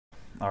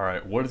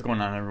Alright, what is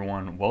going on,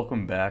 everyone?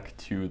 Welcome back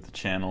to the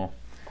channel.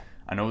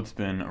 I know it's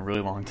been a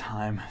really long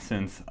time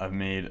since I've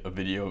made a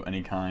video of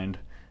any kind,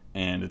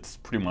 and it's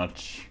pretty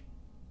much,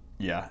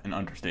 an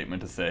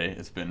understatement to say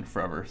it's been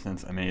forever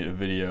since I made a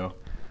video.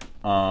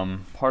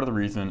 Part of the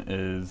reason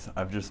is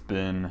I've just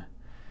been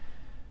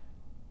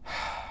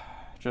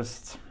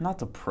not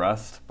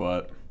depressed,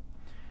 but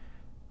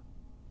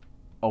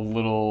a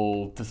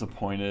little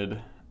disappointed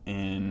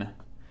in,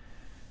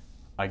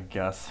 I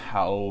guess,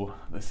 how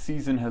the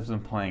season has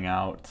been playing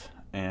out,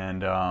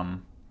 and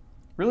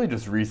really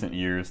just recent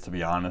years, to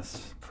be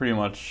honest. Pretty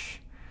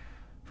much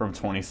from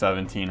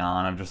 2017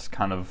 on, I've just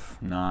kind of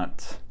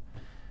not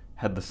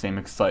had the same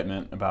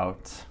excitement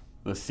about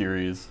the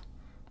series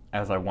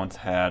as I once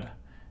had,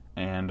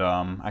 and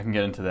I can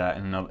get into that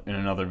in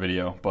another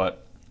video.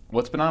 But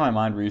what's been on my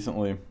mind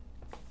recently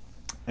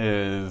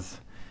is,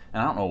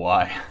 and I don't know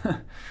why,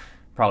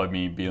 probably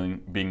me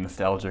being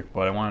nostalgic,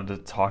 but I wanted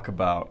to talk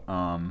about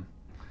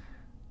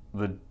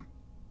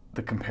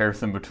the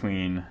comparison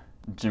between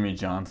Jimmie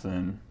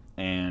Johnson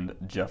and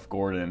Jeff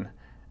Gordon.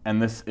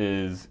 And this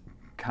is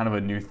kind of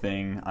a new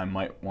thing I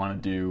might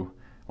want to do.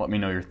 Let me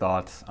know your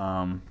thoughts.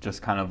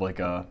 Just kind of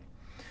like I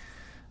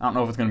don't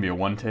know if it's going to be a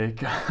one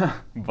take,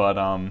 but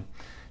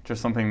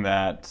just something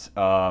that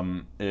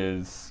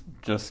is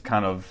just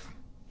kind of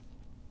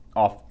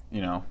off,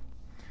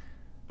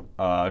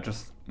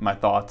 just my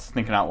thoughts,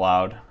 thinking out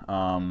loud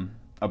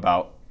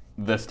about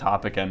this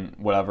topic and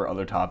whatever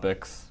other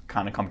topics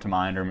kind of come to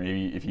mind, or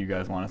maybe if you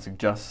guys want to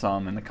suggest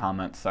some in the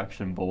comments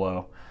section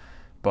below.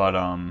 But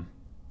I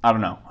don't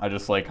know,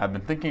 I've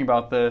been thinking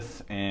about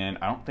this, and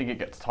I don't think it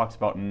gets talked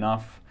about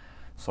enough,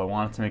 so I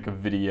wanted to make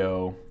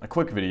a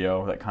quick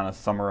video that kind of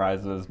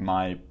summarizes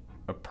my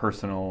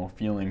personal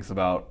feelings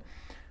about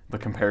the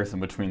comparison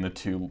between the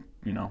two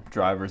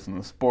drivers in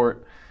the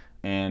sport.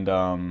 And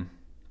I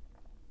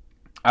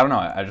don't know,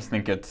 I just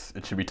think it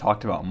should be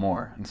talked about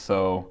more. And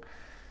so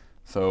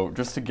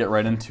just to get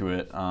right into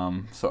it,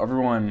 a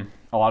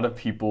lot of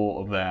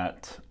people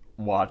that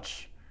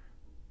watch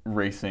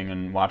racing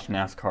and watch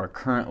NASCAR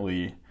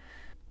currently,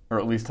 or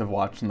at least have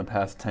watched in the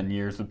past 10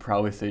 years, would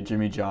probably say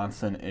Jimmie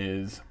Johnson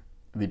is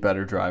the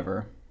better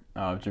driver.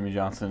 Jimmie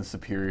Johnson is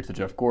superior to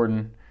Jeff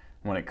Gordon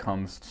when it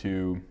comes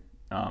to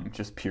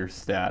just pure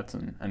stats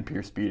and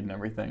pure speed and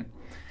everything.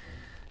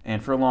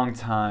 And for a long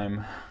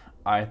time,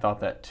 I thought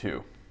that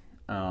too.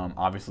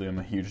 Obviously, I'm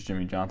a huge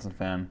Jimmie Johnson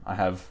fan. I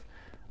have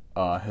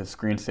his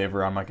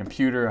screensaver on my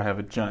computer. I have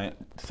a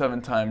giant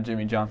 7-time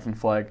Jimmie Johnson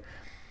flag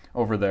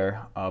over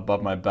there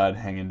above my bed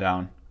hanging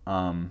down.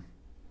 And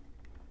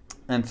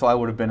so I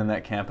would have been in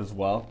that camp as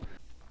well.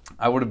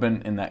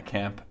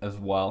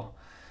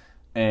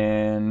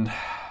 And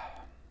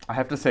I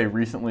have to say,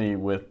 recently,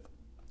 with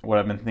what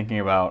I've been thinking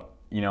about,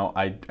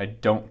 I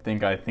don't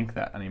think I think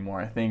that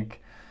anymore. I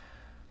think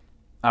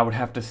I would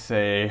have to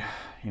say,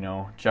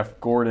 Jeff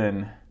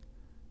Gordon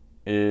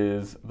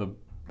is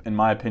in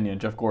my opinion,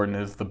 Jeff Gordon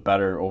is the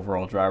better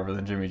overall driver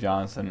than Jimmie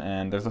Johnson,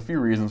 and there's a few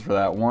reasons for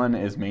that. One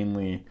is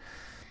mainly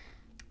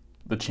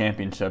the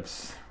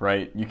championships,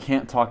 right? You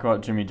can't talk about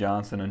Jimmie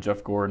Johnson and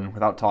Jeff Gordon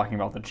without talking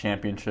about the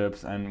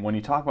championships, and when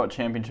you talk about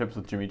championships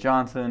with Jimmie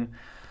Johnson,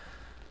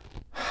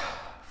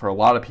 for a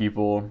lot of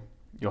people,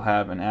 you'll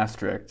have an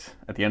asterisk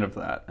at the end of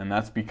that, and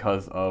that's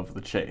because of the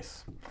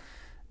chase.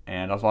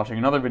 And I was watching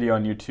another video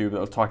on YouTube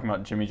that was talking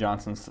about Jimmie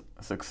Johnson's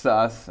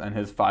success and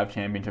his 5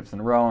 championships in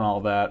a row and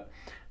all that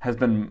has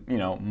been,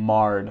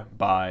 marred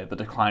by the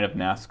decline of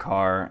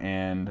NASCAR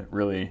and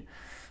really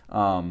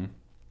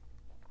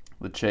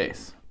the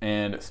chase.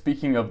 And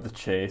speaking of the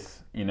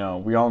chase,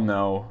 we all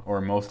know,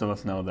 or most of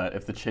us know, that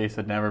if the chase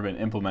had never been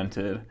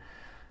implemented,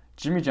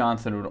 Jimmie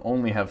Johnson would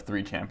only have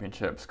 3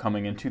 championships,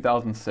 coming in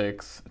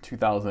 2006,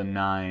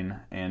 2009,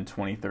 and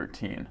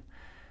 2013.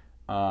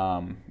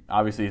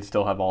 Obviously, he'd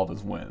still have all of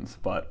his wins,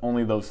 but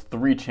only those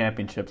 3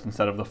 championships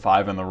instead of the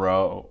 5 in a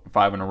row,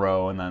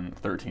 and then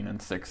 13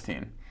 and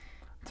 16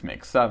 to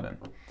make 7.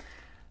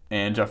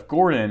 And Jeff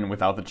Gordon,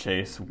 without the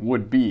chase,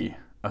 would be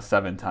a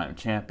 7-time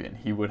champion.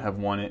 He would have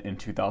won it in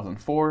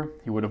 2004,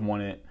 he would have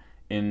won it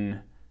in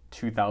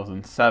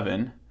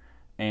 2007,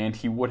 and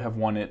he would have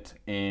won it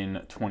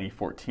in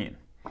 2014.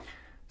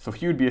 So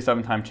he would be a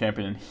 7-time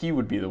champion, and he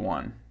would be the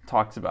one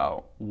talked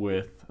about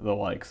with the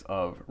likes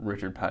of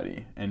Richard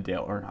Petty and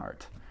Dale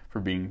Earnhardt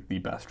for being the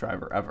best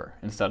driver ever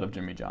instead of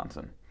Jimmie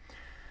Johnson.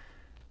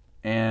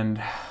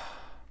 And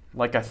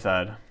like I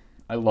said,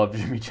 I love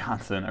Jimmie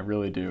Johnson, I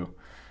really do.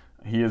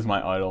 He is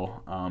my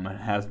idol, and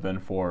has been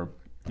for,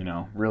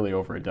 really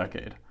over a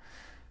decade.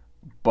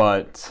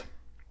 But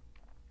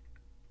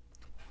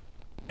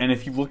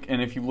if you look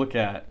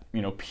at,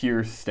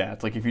 pure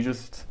stats, like if you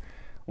just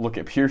look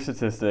at pure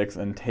statistics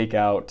and take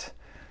out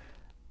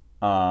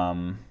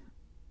the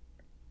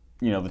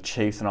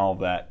chase and all of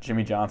that,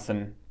 Jimmie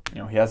Johnson,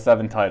 he has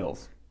 7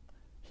 titles.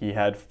 He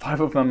had 5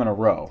 of them in a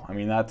row. I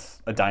mean,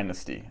 that's a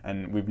dynasty,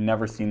 and we've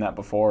never seen that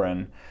before,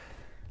 and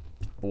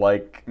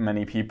like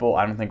many people,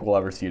 I don't think we'll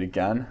ever see it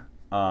again.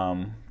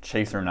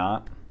 Chase or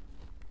not,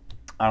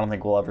 I don't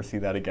think we'll ever see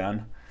that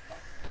again.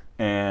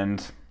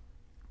 And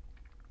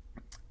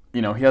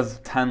he has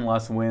 10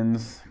 less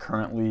wins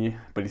currently,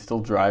 but he's still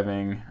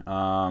driving.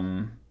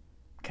 Can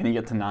he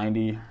get to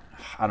 90?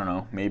 I don't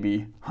know, maybe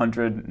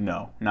 100?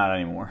 No, not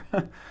anymore.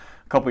 A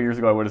couple years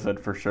ago I would have said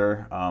for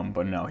sure,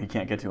 but no, he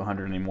can't get to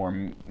 100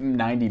 anymore.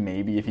 90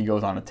 maybe if he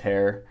goes on a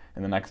tear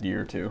in the next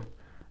year or two.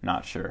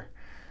 Not sure.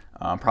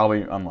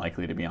 Probably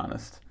unlikely, to be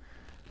honest.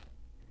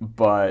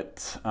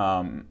 But,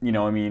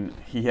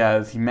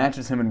 he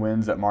matches him in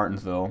wins at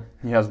Martinsville.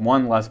 He has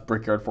one less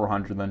Brickyard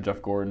 400 than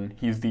Jeff Gordon.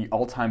 He's the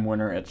all-time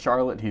winner at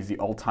Charlotte. He's the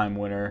all-time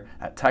winner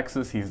at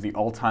Texas. He's the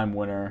all-time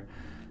winner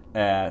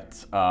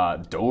at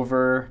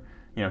Dover.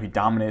 He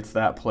dominates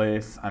that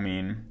place. I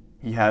mean,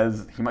 he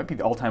might be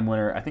the all-time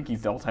winner. I think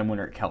he's the all-time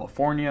winner at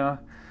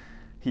California.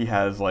 He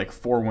has like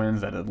 4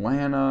 wins at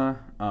Atlanta,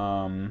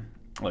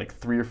 like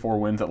 3 or 4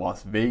 wins at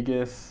Las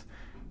Vegas.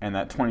 And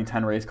that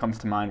 2010 race comes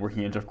to mind where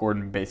he and Jeff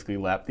Gordon basically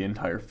lapped the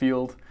entire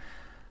field.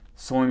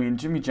 So, I mean,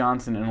 Jimmie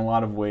Johnson in a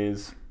lot of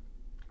ways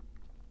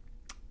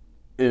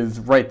is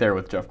right there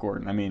with Jeff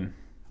Gordon. I mean,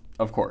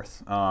 of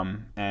course.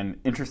 And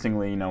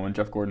interestingly, when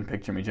Jeff Gordon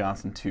picked Jimmie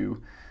Johnson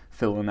to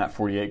fill in that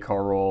 48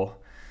 car role,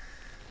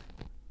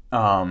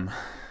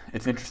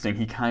 it's interesting.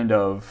 He kind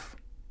of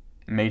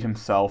made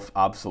himself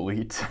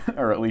obsolete,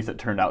 or at least it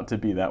turned out to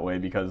be that way,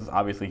 because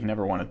obviously he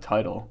never won a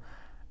title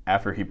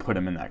after he put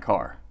him in that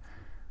car,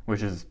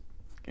 which is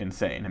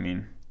insane. I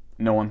mean,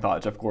 no one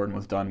thought Jeff Gordon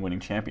was done winning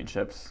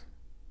championships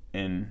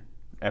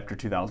after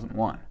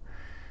 2001.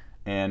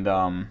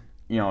 And,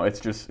 it's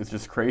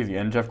just crazy.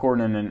 And Jeff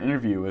Gordon in an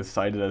interview is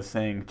cited as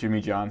saying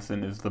Jimmie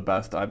Johnson is the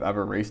best I've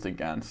ever raced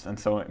against. And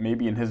so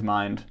maybe in his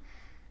mind,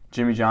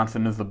 Jimmie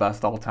Johnson is the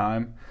best all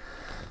time.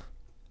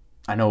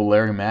 I know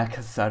Larry Mack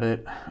has said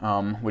it,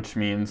 which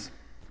means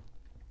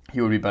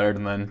he would be better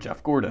than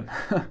Jeff Gordon.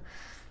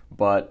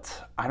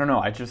 But I don't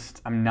know.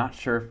 I'm not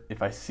sure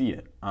if I see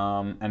it.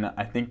 And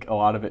I think a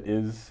lot of it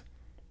is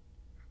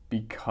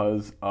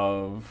because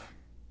of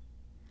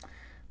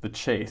the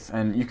chase.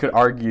 And you could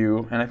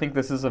argue, and I think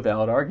this is a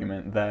valid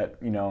argument,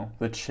 that,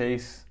 the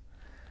chase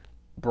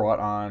brought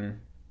on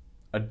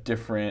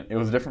it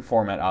was a different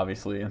format,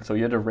 obviously, and so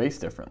you had to race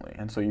differently.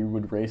 And so you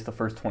would race the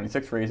first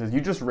 26 races. You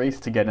just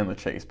race to get in the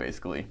chase,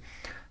 basically.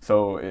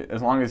 So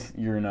as long as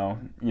you're,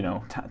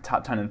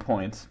 top 10 in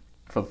points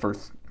for the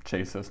first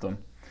chase system,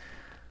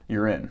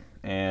 you're in.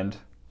 And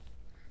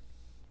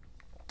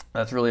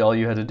that's really all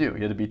you had to do.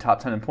 You had to be top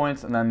 10 in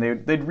points, and then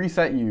they'd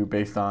reset you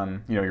based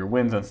on, your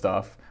wins and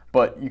stuff.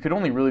 But you could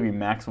only really be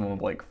maximum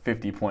of like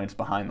 50 points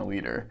behind the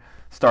leader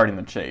starting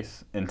the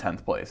chase in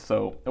 10th place.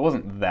 So it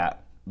wasn't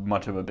that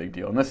much of a big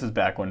deal. And this is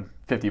back when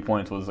 50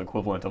 points was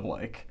equivalent of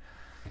like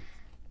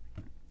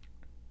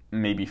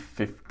maybe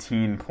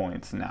 15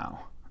 points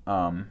now,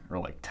 or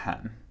like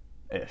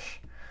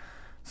 10-ish.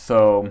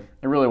 So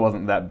it really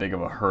wasn't that big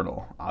of a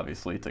hurdle,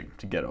 obviously, to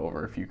get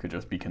over if you could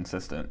just be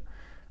consistent.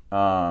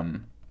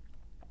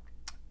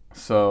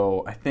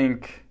 So I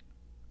think,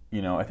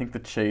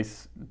 the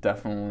chase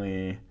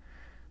definitely,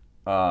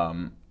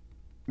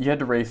 you had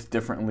to race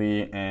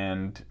differently.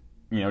 And,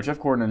 Jeff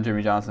Gordon and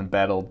Jimmie Johnson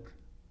battled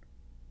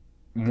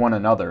one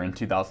another in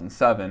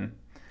 2007.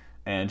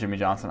 And Jimmie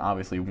Johnson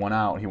obviously won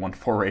out. He won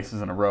 4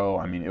 races in a row.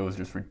 I mean, it was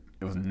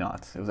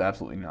nuts. It was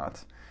absolutely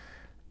nuts.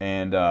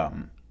 And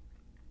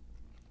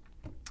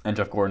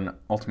Jeff Gordon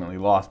ultimately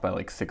lost by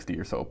like 60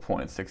 or so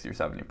points, 60 or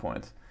 70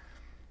 points.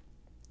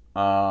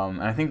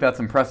 And I think that's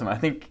impressive. I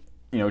think,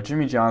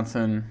 Jimmie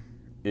Johnson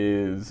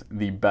is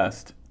the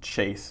best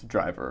chase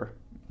driver,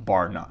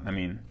 bar none. I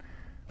mean,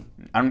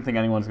 I don't think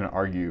anyone's going to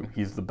argue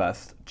he's the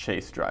best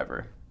chase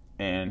driver.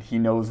 And he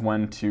knows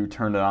when to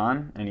turn it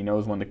on, and he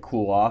knows when to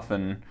cool off.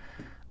 And,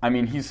 I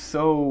mean, he's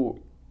so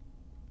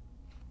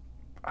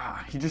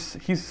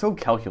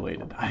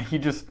calculated. He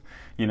just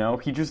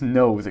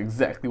knows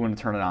exactly when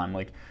to turn it on.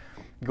 Like,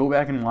 go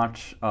back and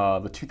watch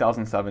the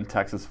 2007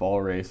 Texas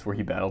Fall Race where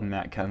he battled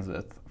Matt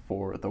Kenseth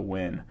for the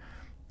win.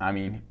 I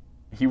mean,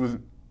 he was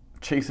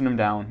chasing him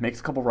down, makes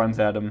a couple runs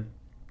at him,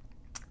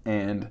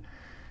 and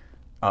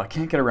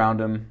can't get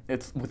around him.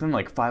 It's within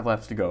like 5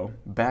 laps to go.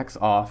 Backs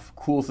off,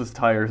 cools his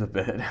tires a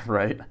bit,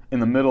 right?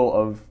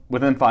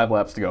 Within 5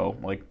 laps to go.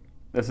 Like,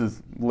 this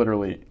is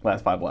literally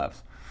last 5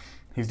 laps.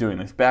 He's doing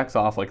this. Backs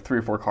off like 3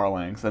 or 4 car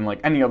lengths, and like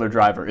any other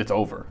driver, it's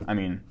over. I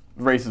mean,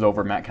 the race is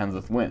over. Matt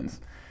Kenseth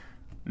wins.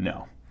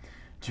 No.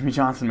 Jimmie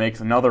Johnson makes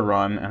another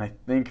run, and I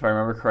think, if I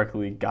remember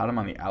correctly, got him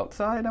on the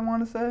outside, I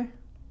want to say.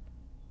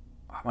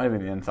 It might have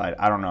been the inside.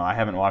 I don't know. I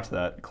haven't watched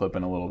that clip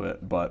in a little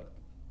bit, but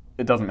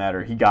it doesn't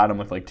matter. He got him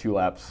with like 2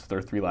 laps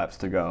or 3 laps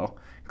to go,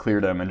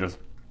 cleared him, and just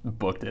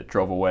booked it,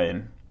 drove away,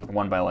 and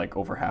won by like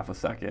over half a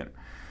second.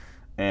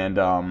 And,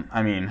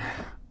 I mean,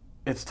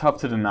 it's tough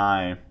to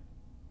deny.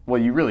 Well,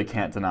 you really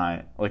can't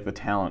deny like the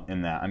talent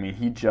in that. I mean,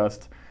 he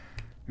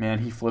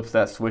flips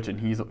that switch, and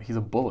he's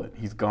a bullet.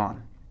 He's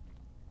gone.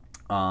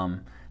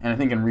 And I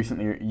think in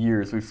recent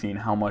years we've seen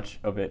how much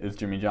of it is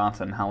Jimmie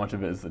Johnson and how much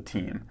of it is the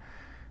team,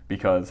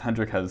 because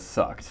Hendrick has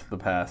sucked the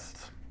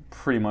past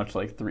pretty much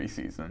like 3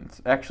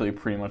 seasons. Actually,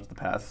 pretty much the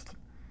past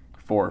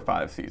 4 or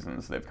 5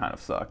 seasons they've kind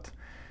of sucked.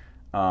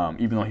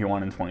 Even though he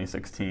won in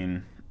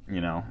 2016,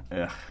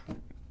 I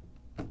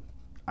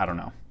don't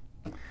know.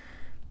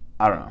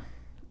 I don't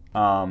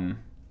know.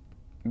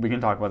 We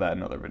can talk about that in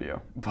another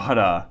video.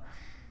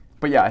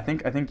 But yeah, I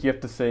think you have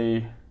to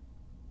say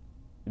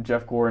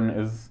Jeff Gordon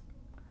is.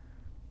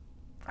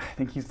 I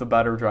think he's the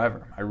better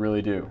driver. I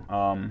really do.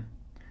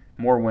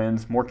 More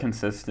wins, more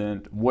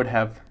consistent. Would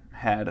have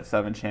had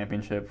 7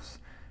 championships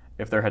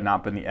if there had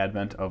not been the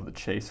advent of the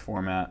chase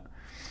format.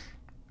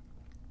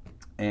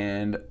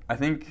 And I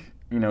think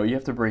you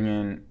have to bring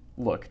in.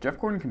 Look, Jeff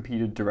Gordon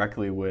competed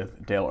directly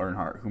with Dale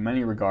Earnhardt, who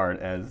many regard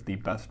as the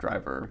best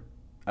driver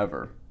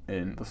ever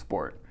in the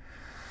sport.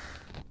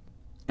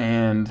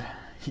 And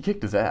he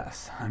kicked his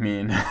ass. I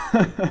mean,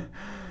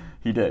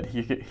 he did.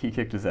 He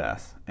kicked his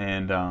ass.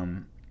 And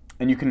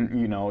you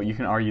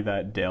can argue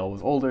that Dale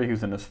was older. He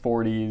was in his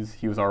 40s.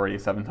 He was already a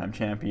 7-time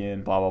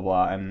champion. Blah blah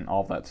blah. And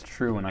all of that's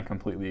true, and I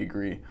completely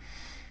agree.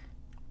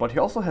 But he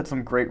also had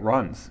some great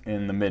runs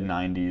in the mid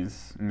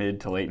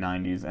to late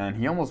 90s, and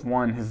he almost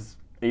won his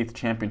 8th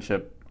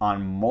championship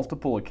on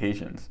multiple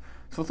occasions.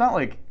 So it's not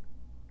like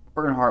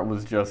Earnhardt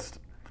was just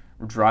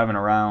driving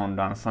around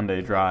on a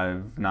Sunday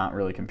drive, not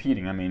really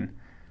competing. I mean,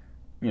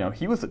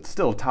 he was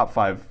still a top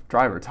 5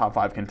 driver, top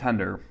 5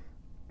 contender,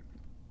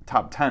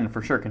 top 10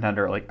 for sure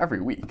contender like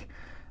every week.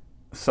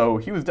 So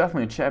he was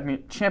definitely a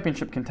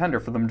championship contender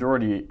for the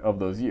majority of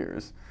those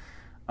years,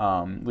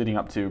 leading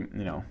up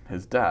to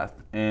his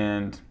death.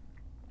 And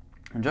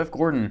Jeff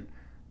Gordon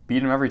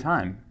beat him every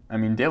time. I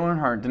mean, Dale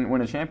Earnhardt didn't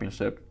win a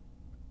championship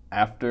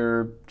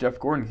after Jeff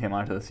Gordon came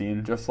onto the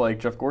scene, just like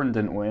Jeff Gordon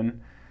didn't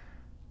win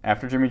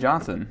after Jimmie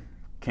Johnson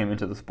came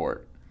into the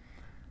sport.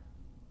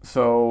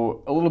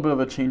 So a little bit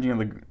of a changing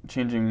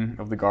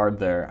of the guard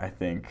there, I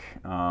think.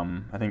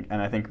 I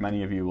think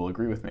many of you will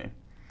agree with me.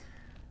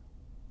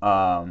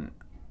 And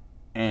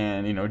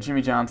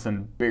Jimmie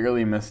Johnson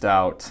barely missed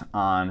out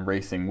on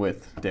racing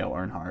with Dale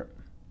Earnhardt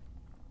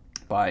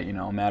by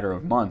a matter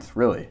of months,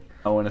 really.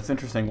 Oh, and it's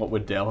interesting, what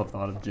would Dale have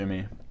thought of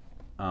Jimmie?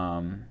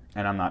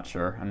 And I'm not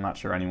sure. I'm not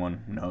sure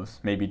anyone knows.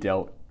 Maybe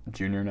Dale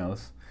Jr.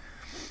 knows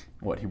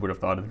what he would have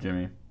thought of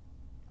Jimmie.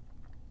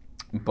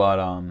 But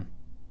I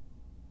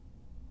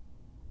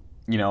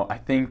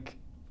think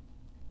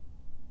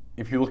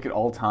if you look at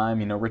all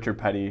time, Richard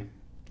Petty,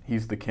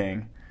 he's the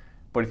king.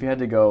 But if you had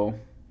to go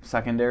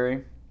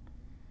secondary,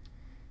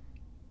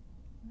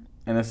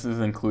 and this is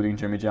including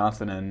Jimmie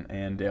Johnson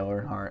and Dale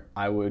Earnhardt,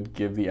 I would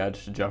give the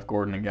edge to Jeff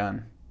Gordon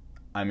again.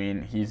 I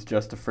mean, he's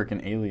just a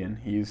freaking alien.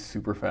 He's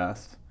super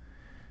fast.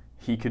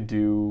 He could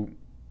do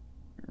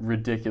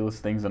ridiculous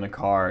things in a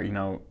car.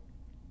 Dale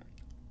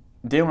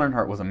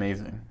Earnhardt was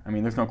amazing. I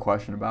mean, there's no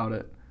question about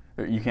it.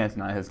 You can't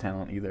deny his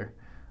talent either.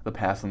 The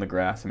pass on the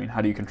grass. I mean,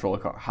 how do you control a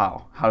car?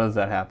 How? How does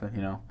that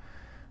happen?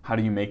 How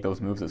do you make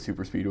those moves at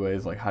super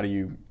speedways? Like, how do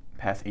you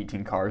pass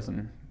 18 cars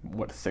in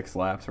 6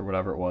 laps or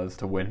whatever it was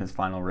to win his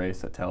final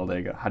race at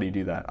Talladega? How do you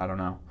do that? I don't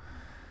know.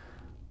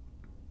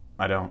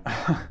 I don't,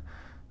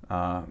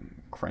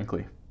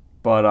 frankly.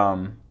 But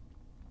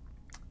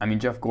I mean,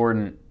 Jeff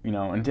Gordon,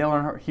 and Dale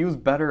Earnhardt, he was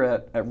better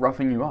at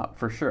roughing you up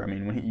for sure. I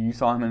mean, when you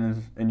saw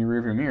him in your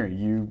rearview mirror,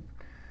 you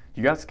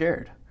got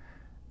scared,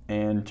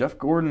 and Jeff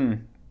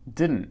Gordon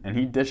didn't, and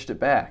he dished it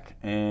back,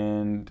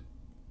 and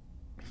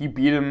he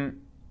beat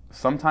him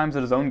sometimes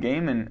at his own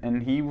game,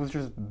 and he was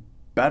just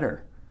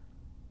better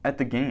at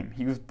the game.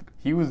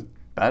 He was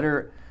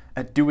better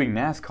at doing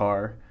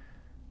NASCAR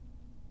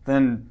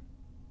than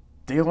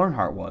Dale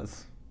Earnhardt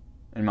was,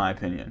 in my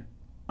opinion.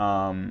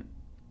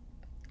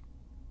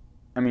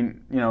 I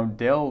mean,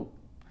 Dale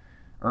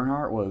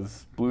Earnhardt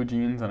was blue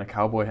jeans and a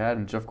cowboy hat,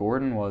 and Jeff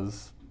Gordon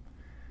was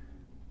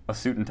a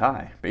suit and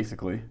tie,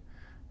 basically.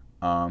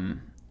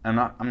 I'm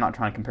not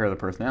trying to compare the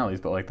personalities,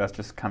 but that's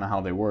just kind of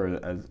how they were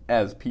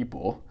as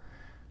people.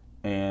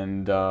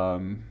 And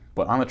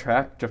but on the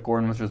track, Jeff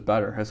Gordon was just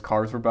better. His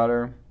cars were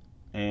better,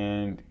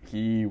 and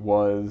he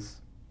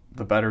was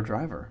the better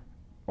driver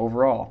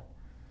overall.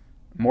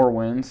 More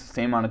wins,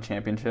 same amount of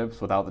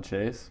championships without the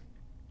chase.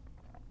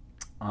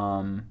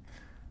 I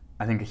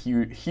think a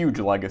huge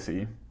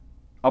legacy,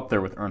 up there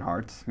with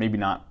Earnhardt's. Maybe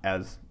not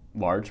as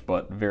large,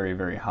 but very,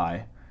 very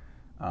high,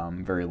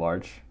 very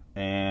large.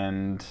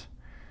 And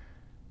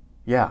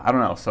yeah, I don't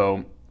know.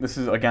 So this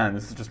is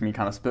just me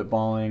kind of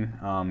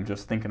spitballing,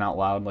 just thinking out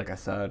loud, like I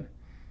said.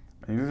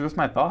 And these are just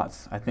my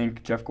thoughts. I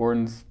think Jeff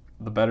Gordon's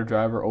the better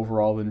driver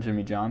overall than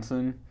Jimmie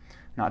Johnson.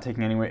 Not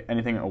taking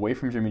anything away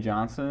from Jimmie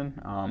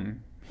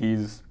Johnson.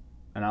 He's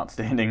an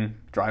outstanding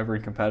driver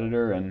and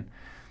competitor, and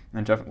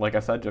Jeff, like I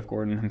said, Jeff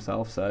Gordon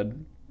himself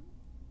said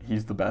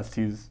he's the best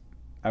he's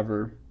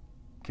ever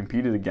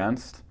competed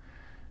against.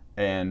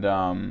 And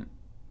I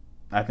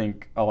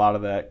think a lot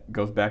of that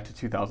goes back to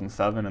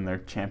 2007 and their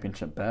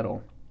championship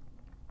battle.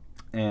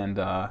 And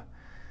but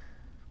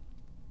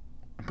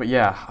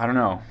yeah, I don't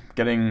know.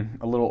 Getting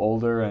a little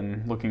older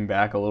and looking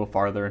back a little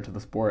farther into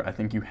the sport, I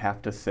think you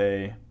have to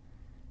say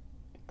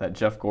that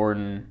Jeff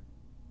Gordon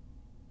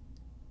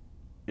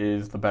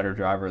is the better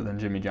driver than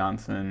Jimmie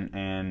Johnson.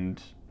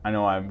 And I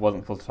know I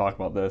wasn't supposed to talk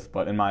about this,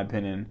 but in my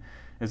opinion,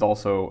 is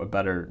also a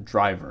better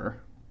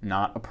driver.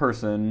 Not a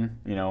person,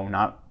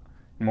 not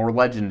more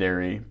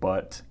legendary,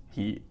 but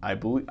I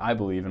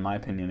believe, in my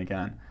opinion,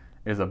 again,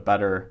 is a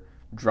better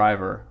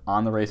driver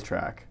on the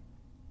racetrack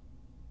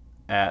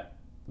at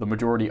the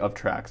majority of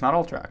tracks, not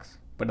all tracks,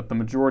 but at the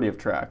majority of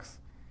tracks,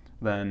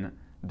 than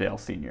Dale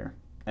Sr.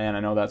 And I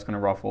know that's going to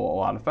ruffle a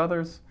lot of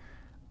feathers,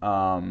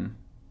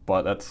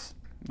 but that's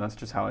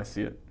just how I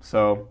see it.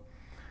 So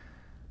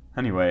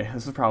anyway,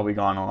 this has probably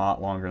gone a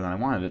lot longer than I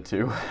wanted it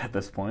to at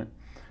this point.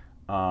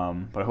 But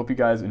I hope you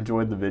guys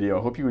enjoyed the video.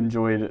 I hope you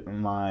enjoyed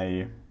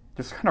my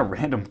just kind of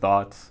random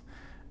thoughts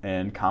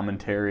and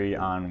commentary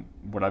on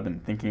what I've been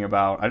thinking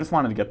about. I just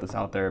wanted to get this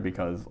out there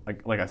because,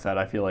 like I said,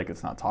 I feel like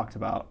it's not talked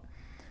about.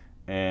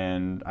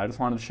 And I just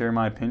wanted to share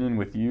my opinion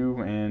with you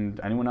and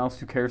anyone else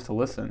who cares to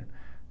listen.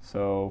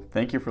 So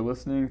thank you for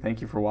listening. Thank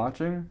you for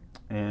watching.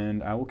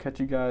 And I will catch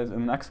you guys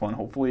in the next one.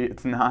 Hopefully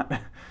it's not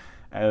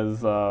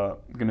as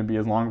going to be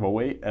as long of a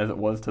wait as it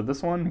was to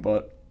this one,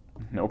 but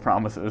no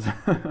promises.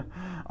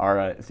 All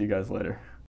right. See you guys later.